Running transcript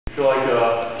I feel like,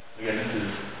 again, this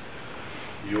is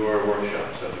your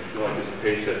workshop, so if you feel like there's a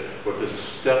pace that, or if there's a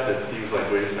step that seems like,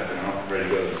 wait a second, I'm not ready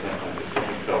to go to the step, like this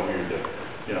something felt weird, that,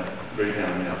 bring it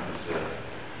down, again,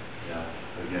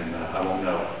 I won't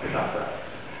know about that.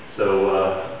 So,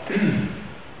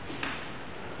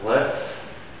 let's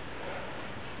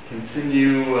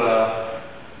continue,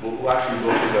 we'll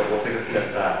take a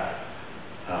step back,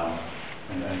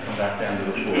 and then come back down to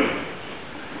the floor,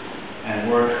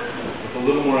 and work with a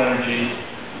little more energy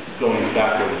going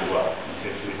backward as well.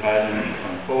 Okay, so we've had energy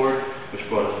coming forward, which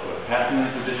brought us to a half kneeling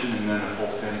position and then a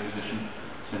full standing position.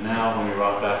 So now when we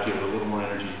rock back, give it a little more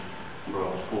energy for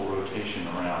a full rotation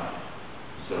around.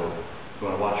 So if you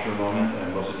want to watch for a moment,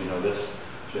 and most of you know this,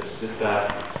 just sit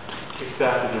back, kick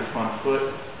back with your front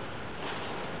foot,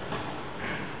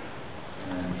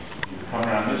 and you come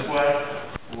around this way,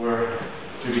 or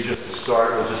maybe just to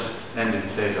start, we'll just end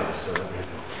in Seiza, so that we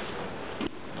go.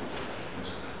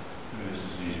 Maybe this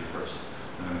is easier first,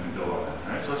 and then we can build on that.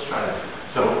 Alright, so let's try this.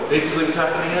 So basically what's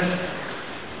happening is,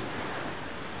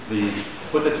 the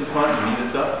foot that's in front, your knee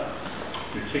that's up,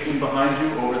 you're kicking behind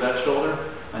you over that shoulder,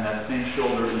 and that same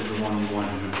shoulder is the one you want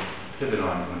to pivot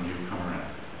on when you come around.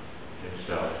 Okay,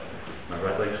 so my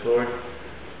right leg's forward,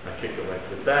 I kick the right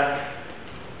foot back,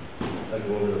 I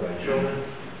go over the right shoulder,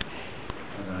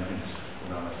 and then I can just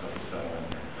allow myself to settle in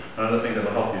here. Another thing that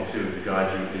will help you too, to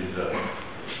guide you, is the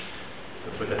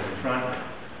foot that's in front.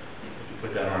 If you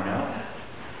put that arm out,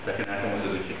 that can act almost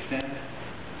as a kickstand.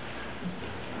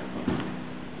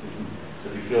 So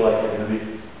if you feel like you're going to be,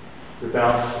 the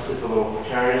bounce is a little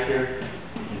precarious here,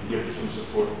 you can give some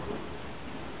support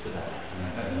to that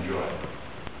and enjoy it.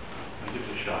 I'll give it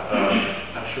a shot.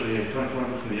 Actually, coming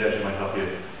from the edge might help you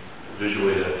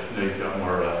visually to know you've got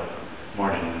more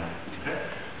margin in there. Okay?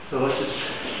 So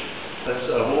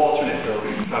we'll alternate. So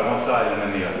we can try one side and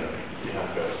then the other. See how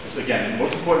it goes. Just again, the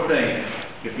most important thing,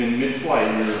 if in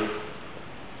mid-flight you're,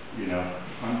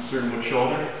 uncertain which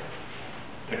shoulder,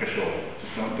 pick a shoulder.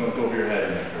 Just don't go over your head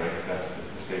in there, right? That's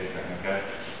the safe thing, okay?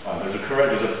 There's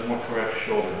a more correct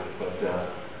shoulder, but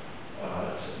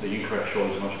the incorrect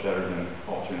shoulder is much better than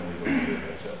alternately looking at your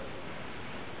head. So.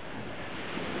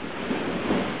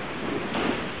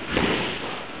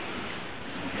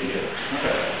 Okay.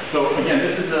 So again,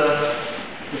 this is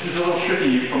a little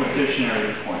tricky from a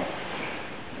dictionary point,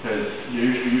 because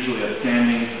usually a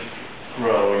standing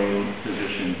throwing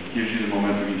position gives you the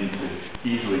momentum you need to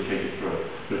easily take it through.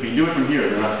 But if you do it from here,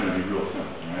 then that's going to be real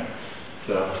simple, right?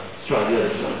 So let's try the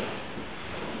other side.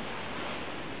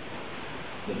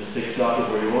 So just take stock of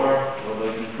where you are, lower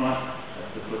leg in front,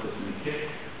 that's the foot that's going to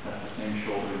kick, that's the same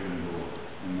shoulder you're going to go over.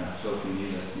 And that's so if you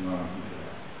need, that's the arm you can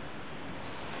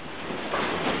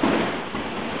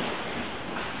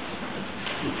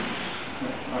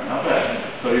Alright, not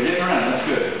bad. So you're getting around,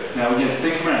 that's good. Now we're going to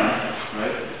think around,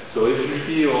 right? So if you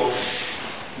feel,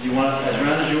 you want, as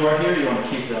round as you are here, you want to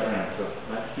keep that round. So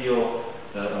I feel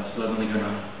that I'm suddenly going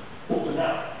to open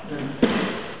out, and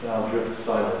that'll drift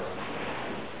sideways.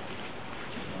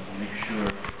 So make sure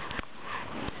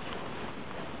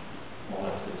all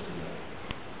that fits together.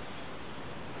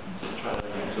 So try that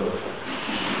again. So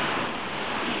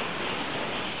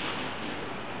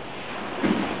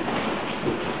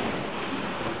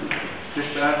push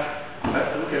back.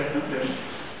 Okay.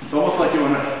 It's almost like you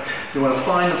want to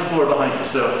find the floor behind you.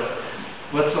 So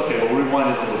we'll rewind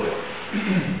it a little bit.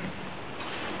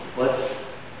 Let's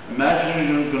imagine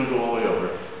you're going to go all the way over,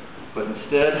 but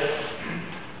instead,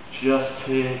 just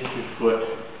take your foot,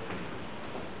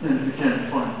 and if you can,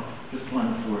 just find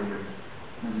the floor here,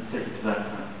 and just take it to that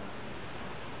side.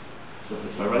 So if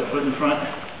it's my right foot in front,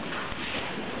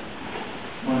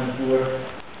 find the floor,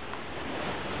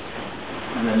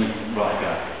 and then you can rock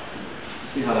back.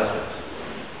 See how that goes.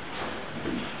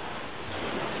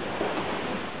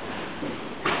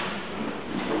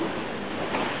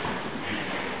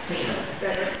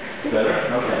 Better?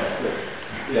 Okay, good.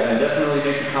 Yeah, and definitely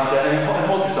make the contact, and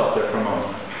hold yourself there for a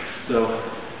moment. So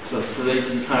that you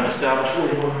can kind of establish where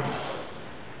you are.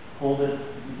 Hold it,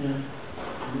 and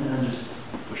then just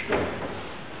push back.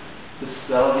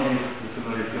 That'll give you the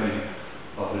familiar feeling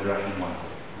of the direction you want to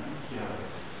take. Right? See how it goes.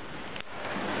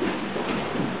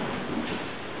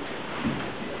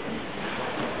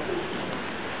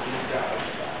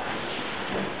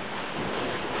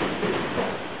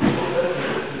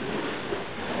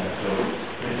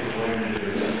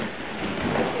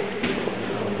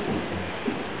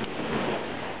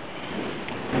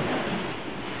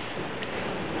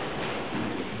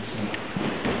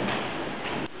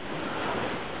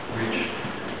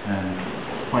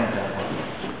 Plant that one.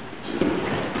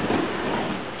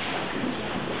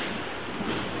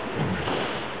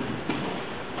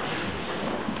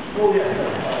 Oh,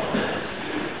 yeah.